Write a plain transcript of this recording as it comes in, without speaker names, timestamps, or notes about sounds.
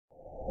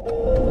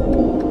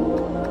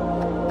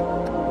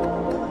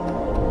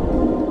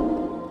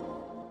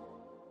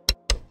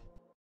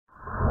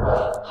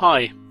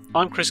Hi,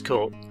 I'm Chris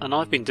Court, and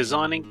I've been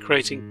designing,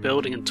 creating,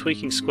 building and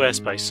tweaking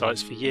Squarespace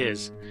sites for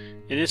years.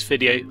 In this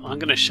video I'm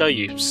going to show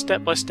you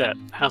step by step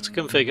how to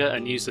configure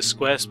and use the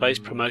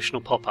Squarespace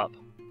Promotional Pop-up.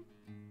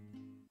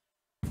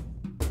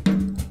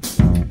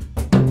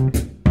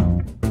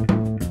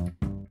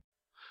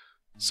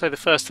 So the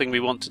first thing we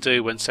want to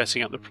do when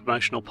setting up the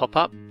Promotional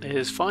Pop-up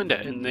is find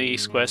it in the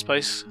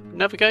Squarespace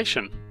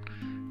navigation.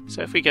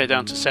 So if we go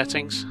down to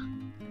Settings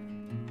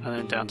and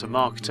then down to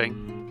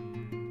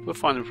Marketing, we'll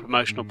find the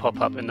Promotional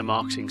Pop-up in the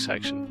Marketing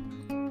section.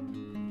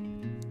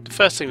 The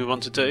first thing we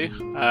want to do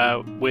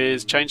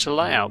is change the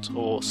layout,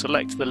 or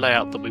select the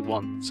layout that we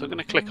want. So I'm going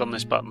to click on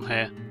this button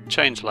here,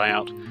 Change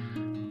Layout,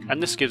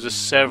 and this gives us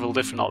several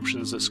different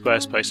options that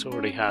Squarespace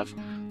already have.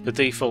 The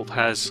default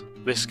has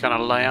this kind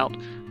of layout.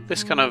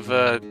 This kind of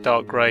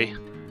dark grey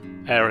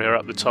area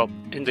up the top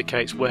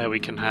indicates where we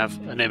can have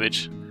an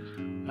image.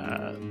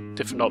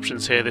 Different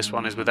options here. This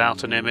one is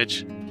without an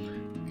image.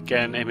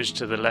 Again, image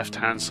to the left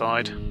hand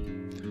side.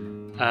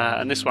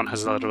 And this one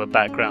has a lot of a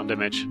background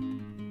image.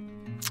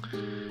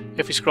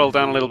 If we scroll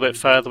down a little bit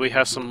further, we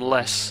have some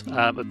less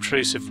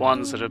obtrusive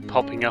ones that are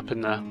popping up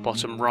in the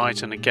bottom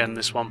right, and again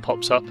this one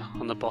pops up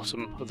on the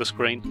bottom of the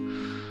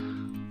screen.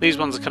 These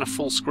ones are kind of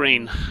full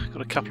screen.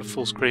 Got a couple of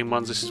full screen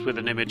ones. This is with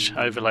an image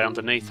overlay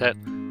underneath it,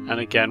 and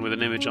again with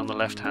an image on the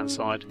left hand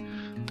side.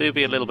 Do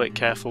be a little bit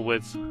careful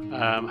with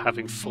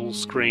having full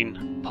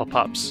screen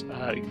pop-ups.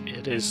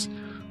 It is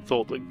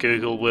thought that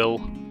Google will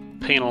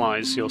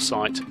penalise your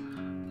site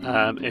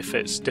if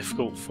it's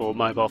difficult for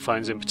mobile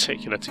phones in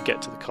particular to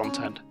get to the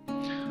content.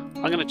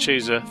 I'm going to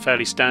choose a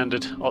fairly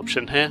standard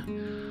option here.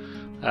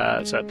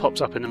 So it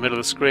pops up in the middle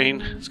of the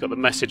screen. It's got the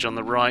message on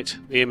the right,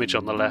 the image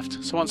on the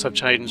left. So once I've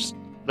changed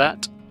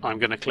that, I'm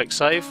going to click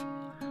Save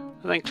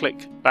and then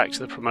click back to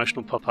the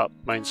Promotional Pop-up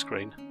main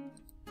screen.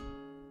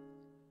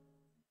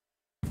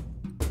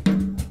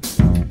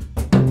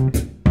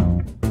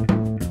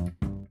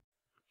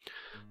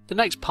 The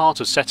next part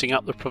of setting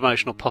up the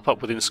Promotional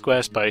Pop-up within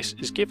Squarespace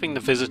is giving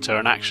the visitor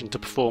an action to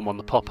perform on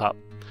the pop-up.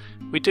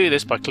 We do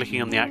this by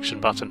clicking on the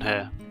Action button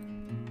here.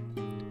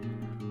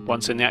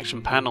 Once in the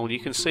Action panel, you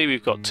can see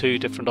we've got two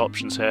different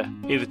options here,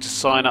 either to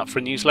sign up for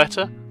a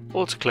newsletter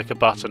or to click a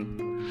button.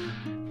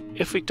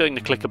 If we're doing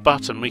the click a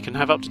button, we can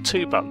have up to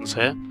two buttons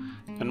here,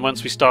 and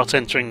once we start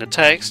entering the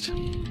text,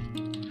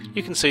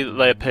 you can see that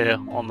they appear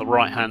on the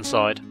right hand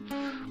side.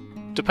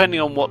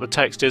 Depending on what the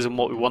text is and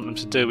what we want them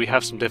to do, we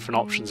have some different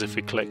options if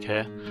we click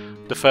here.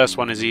 The first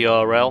one is a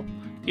URL,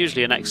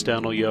 usually an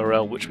external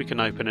URL which we can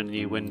open in a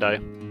new window.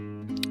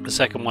 The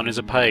second one is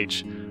a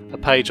page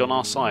on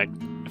our site.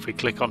 If we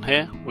click on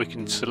here, we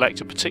can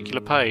select a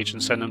particular page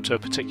and send them to a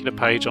particular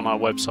page on our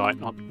website,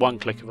 not one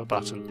click of a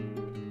button.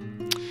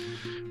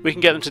 We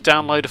can get them to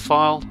download a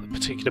file, a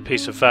particular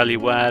piece of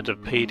value add, a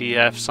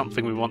PDF,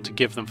 something we want to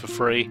give them for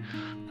free,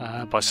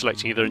 by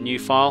selecting either a new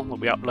file that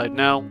we upload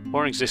now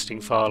or an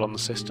existing file on the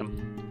system.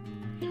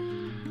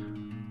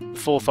 The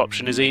fourth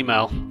option is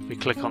email. If we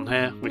click on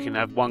here, we can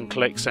have one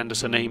click send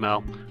us an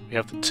email. We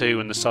have the to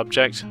in the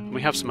subject, and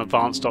we have some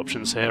advanced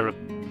options here, a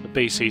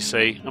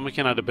BCC, and we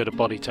can add a bit of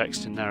body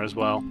text in there as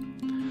well.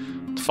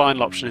 The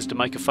final option is to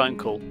make a phone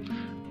call.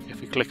 If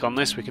we click on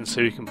this, we can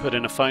see we can put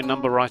in a phone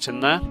number right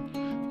in there,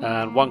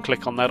 and one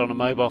click on that on a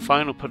mobile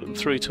phone will put them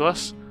through to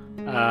us.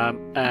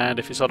 And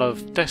if it's on a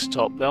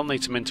desktop, they'll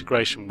need some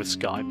integration with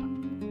Skype.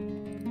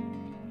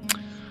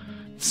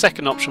 The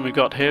second option we've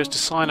got here is to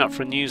sign up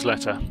for a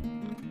newsletter.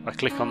 If I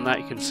click on that,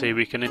 you can see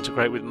we can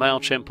integrate with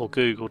MailChimp or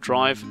Google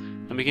Drive,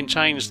 and we can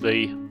change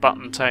the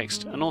button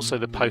text and also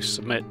the post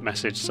submit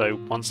message. So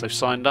once they've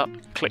signed up,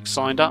 click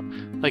signed up,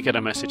 they get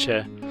a message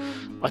here.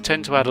 I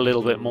tend to add a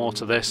little bit more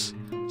to this,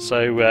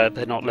 so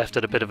they're not left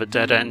at a bit of a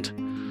dead end.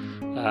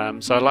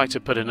 So I like to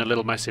put in a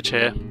little message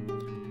here.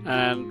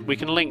 And we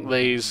can link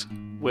these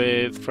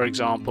with, for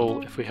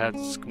example, if we had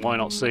why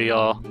not see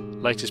our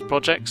latest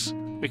projects,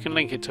 we can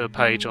link it to a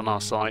page on our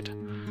site,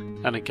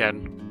 and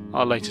again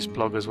our latest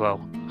blog as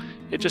well.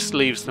 It just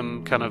leaves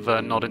them kind of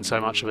not in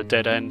so much of a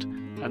dead end,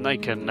 and they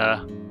can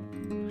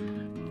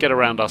get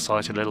around our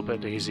site a little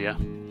bit easier.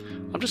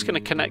 I'm just going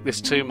to connect this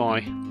to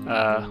my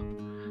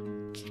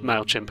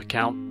MailChimp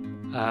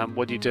account.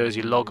 What you do is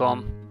you log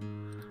on,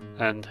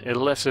 and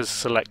it'll let us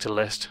select a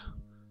list.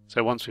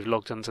 So once we've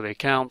logged into the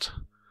account,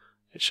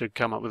 it should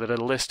come up with a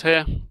little list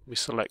here. We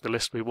select the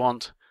list we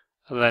want,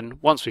 and then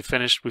once we've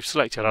finished, we've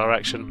selected our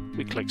action,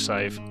 we click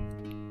Save.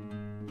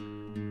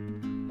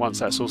 Once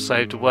that's all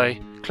saved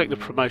away, click the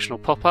Promotional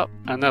Pop-up,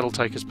 and that'll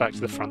take us back to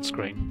the front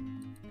screen.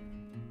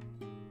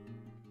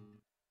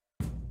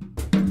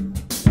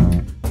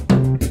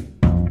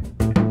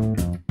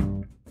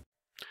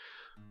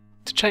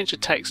 To change the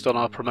text on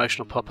our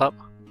Promotional Pop-up,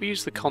 we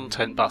use the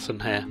Content button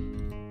here.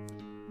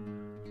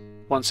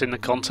 Once in the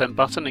Content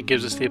button, it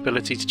gives us the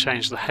ability to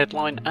change the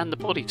headline and the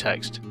body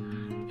text.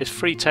 It's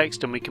free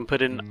text, and we can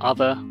put in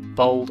other,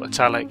 bold,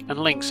 italic and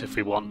links if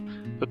we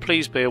want. but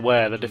please be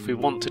aware that if we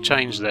want to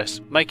change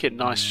this, make it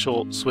nice,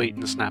 short, sweet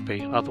and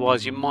snappy,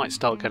 otherwise you might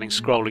start getting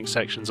scrolling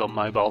sections on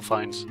mobile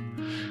phones.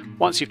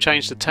 Once you've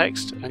changed the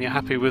text and you're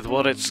happy with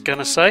what it's going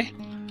to say,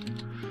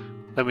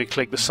 then we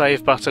click the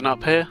Save button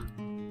up here,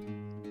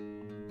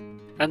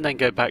 and then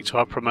go back to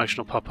our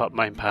Promotional Pop-up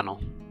main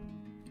panel.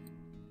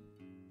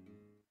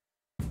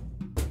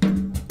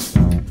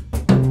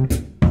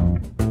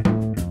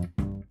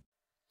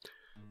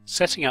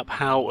 Setting up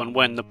how and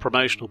when the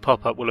promotional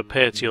pop-up will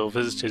appear to your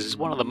visitors is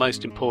one of the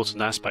most important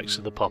aspects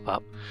of the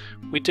pop-up.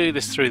 We do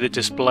this through the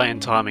Display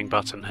and Timing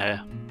button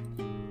here.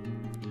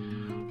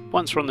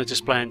 Once we're on the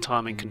Display and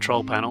Timing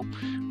control panel,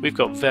 we've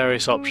got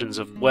various options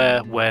of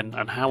where, when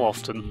and how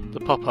often the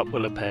pop-up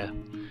will appear.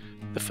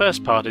 The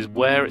first part is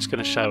where it's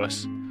going to show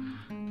us.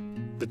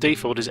 The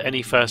default is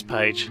any first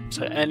page,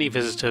 so any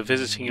visitor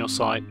visiting your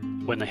site,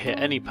 when they hit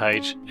any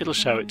page, it'll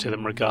show it to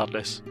them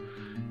regardless.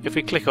 If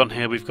we click on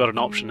here, we've got an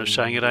option of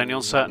showing it only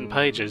on certain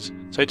pages,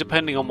 so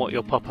depending on what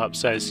your pop-up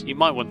says, you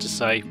might want to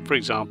say, for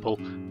example,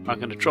 I'm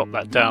going to drop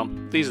that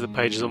down, these are the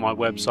pages on my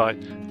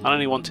website, I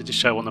only wanted to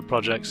show on the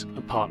projects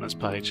and partners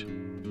page.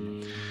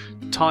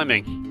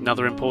 Timing,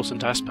 another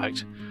important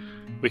aspect.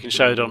 We can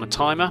show it on a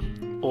timer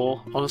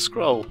or on a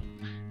scroll.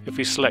 If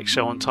we select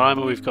show on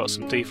timer, we've got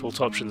some default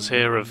options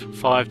here of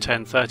 5,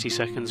 10, 30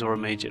 seconds or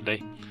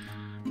immediately.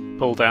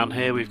 Pull down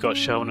here, we've got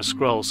show on a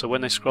scroll, so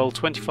when they scroll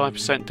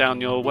 25%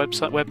 down your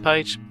web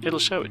page, it'll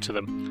show it to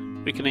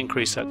them. We can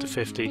increase that to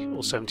 50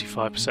 or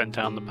 75%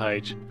 down the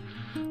page.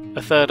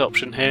 A third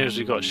option here is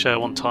we've got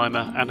show on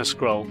timer and a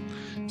scroll,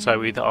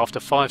 so either after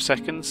 5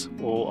 seconds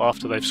or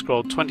after they've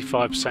scrolled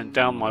 25%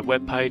 down my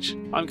web page,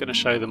 I'm going to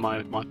show them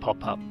my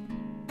pop-up.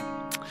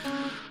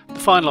 The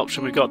final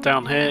option we've got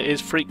down here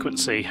is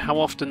frequency, how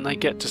often they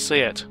get to see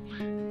it.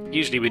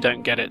 Usually we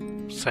don't get it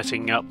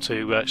setting up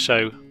to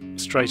show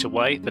straight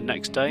away the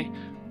next day,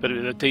 but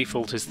the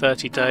default is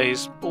 30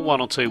 days or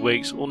 1 or 2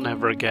 weeks or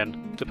never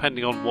again,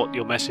 depending on what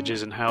your message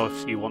is and how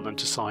you want them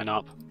to sign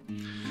up.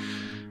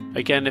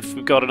 Again, if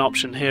we've got an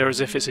option here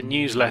as if it's a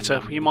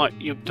newsletter, you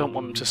don't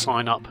want them to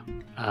sign up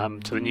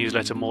to the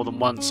newsletter more than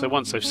once, so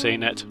once they've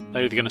seen it,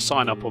 they're either going to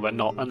sign up or they're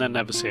not, and then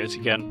never see it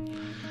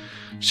again.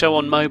 Show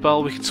on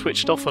mobile, we can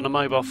switch it off on a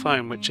mobile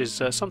phone, which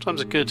is sometimes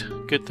a good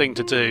thing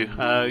to do.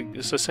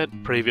 As I said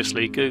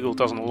previously, Google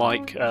doesn't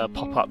like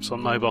pop-ups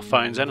on mobile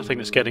phones. Anything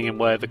that's getting in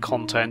the way of the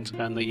content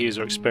and the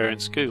user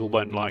experience, Google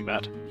won't like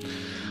that.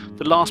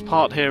 The last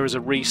part here is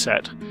a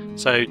reset.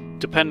 So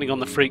depending on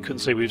the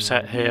frequency we've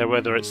set here,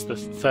 whether it's the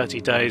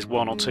 30 days,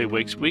 1 or 2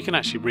 weeks, we can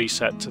actually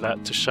reset to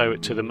that to show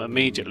it to them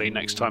immediately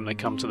next time they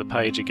come to the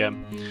page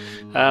again.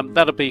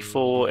 That'll be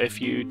for if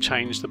you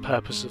change the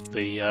purpose of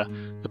the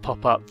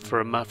pop-up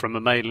from a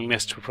mailing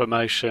list to a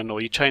promotion,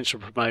 or you change the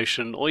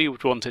promotion, or you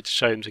would want it to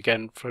show them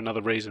again for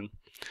another reason.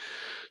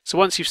 So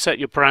once you've set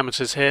your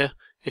parameters here,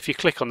 if you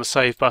click on the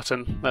Save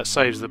button, that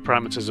saves the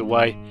parameters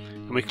away,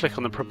 and we click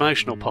on the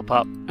promotional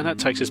pop-up, and that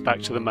takes us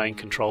back to the main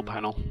control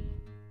panel.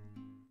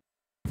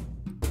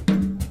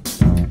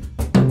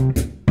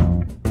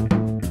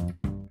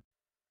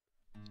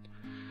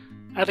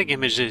 Adding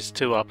images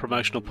to our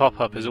promotional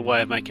pop-up is a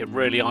way of making it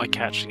really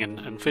eye-catching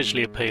and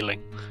visually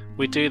appealing.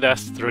 We do that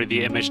through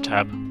the Image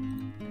tab.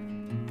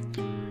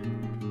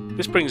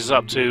 This brings us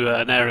up to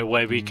an area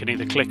where we can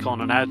either click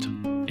on and add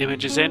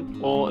images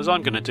in, or as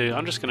I'm going to do,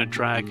 I'm just going to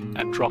drag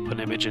and drop an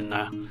image in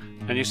there.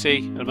 And you see,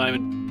 at the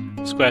moment,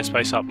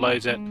 Squarespace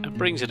uploads it and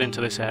brings it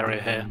into this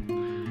area here.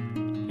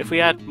 If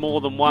we add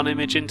more than one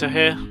image into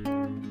here,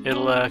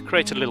 it'll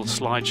create a little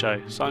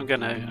slideshow, so I'm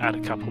going to add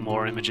a couple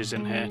more images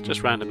in here,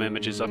 just random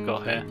images I've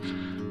got here,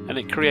 and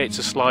it creates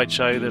a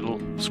slideshow that'll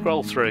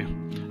scroll through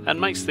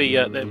and makes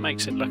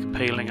it look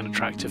appealing and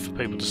attractive for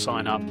people to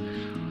sign up.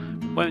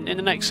 Well, in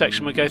the next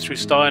section we go through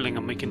styling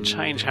and we can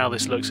change how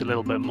this looks a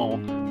little bit more,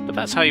 but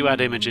that's how you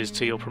add images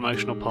to your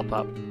promotional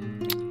pop-up.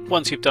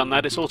 Once you've done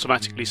that, it's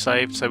automatically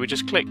saved, so we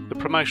just click the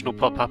promotional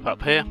pop-up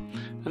up here,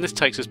 and this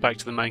takes us back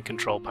to the main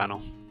control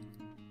panel.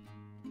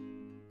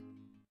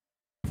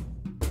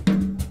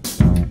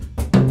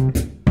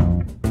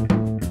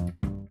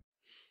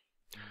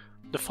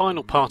 The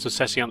final part of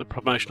setting up the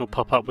promotional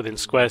pop-up within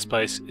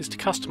Squarespace is to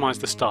customize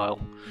the style.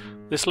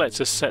 This lets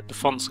us set the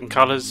fonts and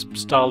colours,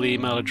 style the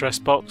email address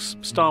box,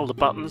 style the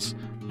buttons,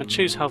 and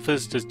choose how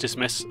visitors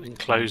dismiss and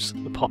close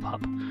the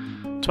pop-up.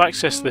 To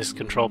access this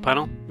control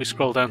panel, we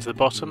scroll down to the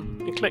bottom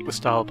and click the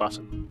Style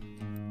button.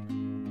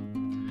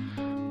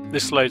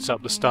 This loads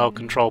up the Style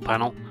control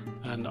panel,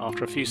 and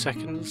after a few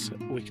seconds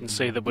we can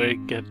see that we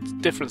get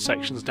different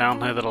sections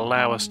down here that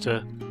allow us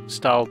to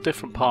style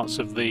different parts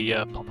of the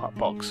pop-up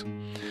box.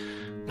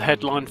 The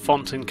headline,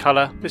 font and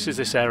colour, this is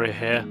this area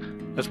here,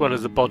 as well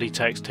as the body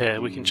text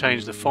here. We can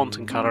change the font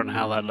and colour and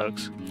how that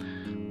looks.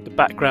 The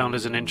background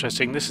is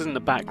interesting. This isn't the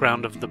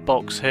background of the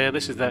box here,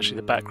 this is actually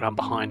the background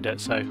behind it,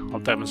 so I'll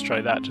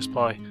demonstrate that just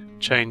by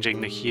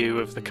changing the hue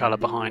of the colour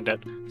behind it.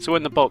 So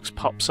when the box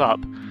pops up,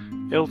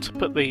 it'll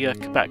put the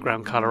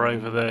background colour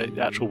over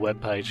the actual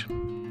web page.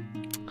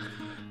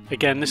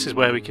 Again, this is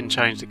where we can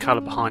change the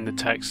colour behind the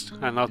text,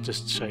 and I'll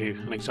just show you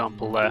an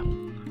example there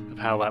of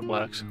how that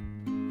works.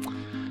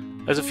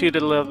 There's a few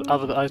little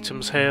other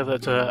items here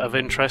that are of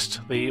interest.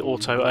 The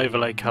auto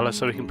overlay colour,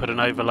 so we can put an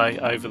overlay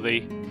over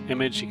the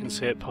image. You can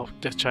see it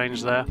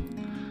change there.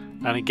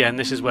 And again,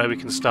 this is where we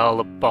can style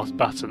the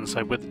button,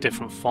 so with the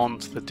different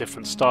font, the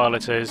different style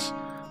it is,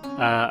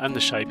 and the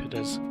shape it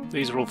is.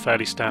 These are all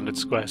fairly standard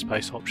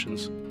Squarespace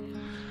options.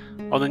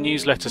 On the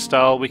newsletter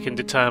style, we can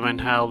determine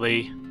how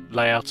the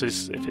layout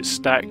is, if it's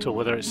stacked or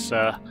whether it's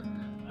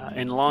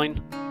in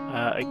line.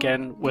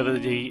 Again, whether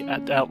the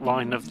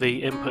outline of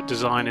the input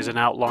design is an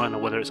outline or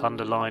whether it's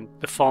underlined,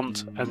 the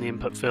font and the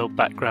input field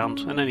background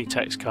and any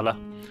text colour.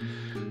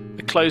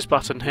 The close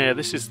button here,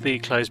 this is the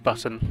close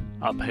button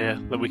up here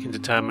that we can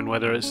determine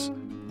whether it's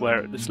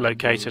where it's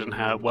located and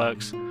how it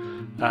works.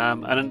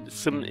 And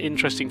some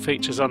interesting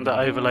features under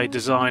overlay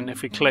design.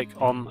 If we click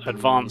on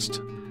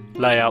advanced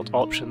layout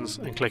options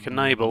and click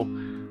enable,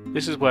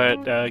 this is where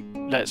it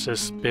lets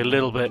us be a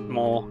little bit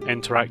more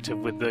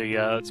interactive with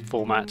the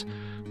format.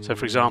 So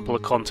for example,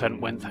 the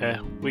content width here,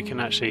 we can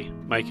actually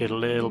make it a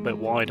little bit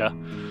wider.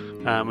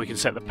 We can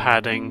set the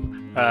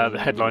padding, the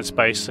headline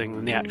spacing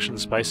and the action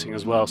spacing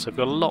as well, so we've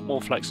got a lot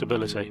more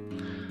flexibility.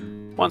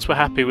 Once we're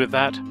happy with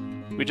that,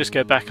 we just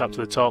go back up to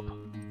the top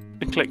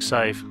and click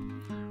save.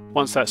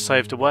 Once that's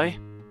saved away,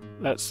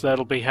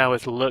 that'll be how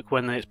it'll look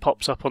when it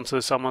pops up onto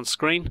someone's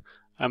screen,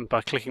 and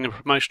by clicking the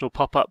promotional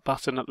pop-up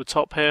button at the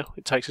top here,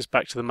 it takes us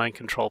back to the main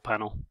control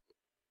panel.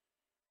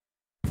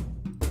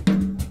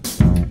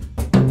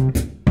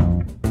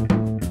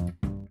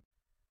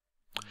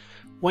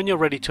 When you're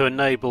ready to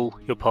enable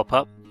your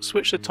pop-up,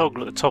 switch the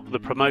toggle at the top of the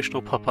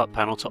promotional pop-up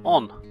panel to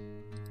on.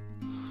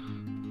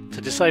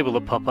 To disable the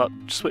pop-up,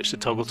 switch the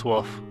toggle to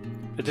off.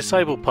 The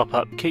disabled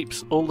pop-up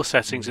keeps all the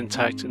settings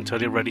intact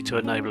until you're ready to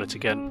enable it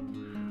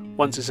again.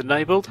 Once it's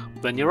enabled,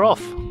 then you're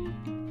off.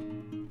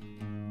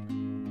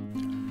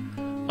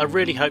 I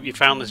really hope you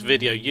found this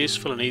video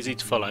useful and easy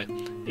to follow.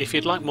 If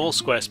you'd like more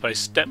Squarespace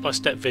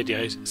step-by-step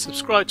videos,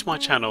 subscribe to my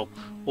channel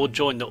or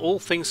join the All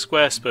Things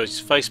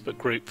Squarespace Facebook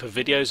group for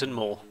videos and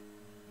more.